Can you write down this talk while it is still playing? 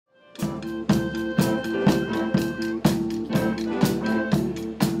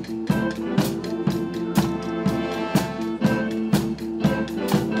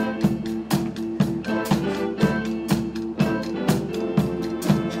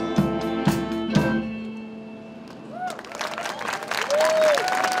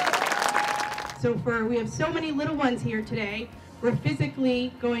So we have so many little ones here today. We're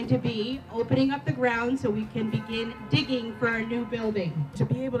physically going to be opening up the ground so we can begin digging for our new building. To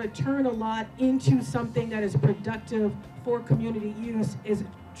be able to turn a lot into something that is productive for community use is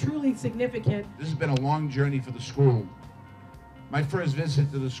truly significant. This has been a long journey for the school. My first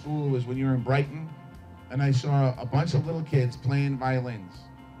visit to the school was when you were in Brighton, and I saw a bunch of little kids playing violins.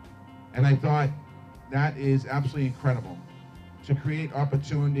 And I thought, that is absolutely incredible. To create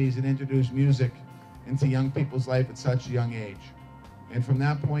opportunities and introduce music into young people's life at such a young age. And from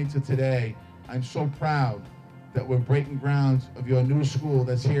that point to today, I'm so proud that we're breaking ground of your new school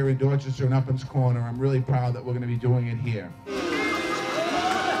that's here in Dorchester and Uplands Corner. I'm really proud that we're going to be doing it here.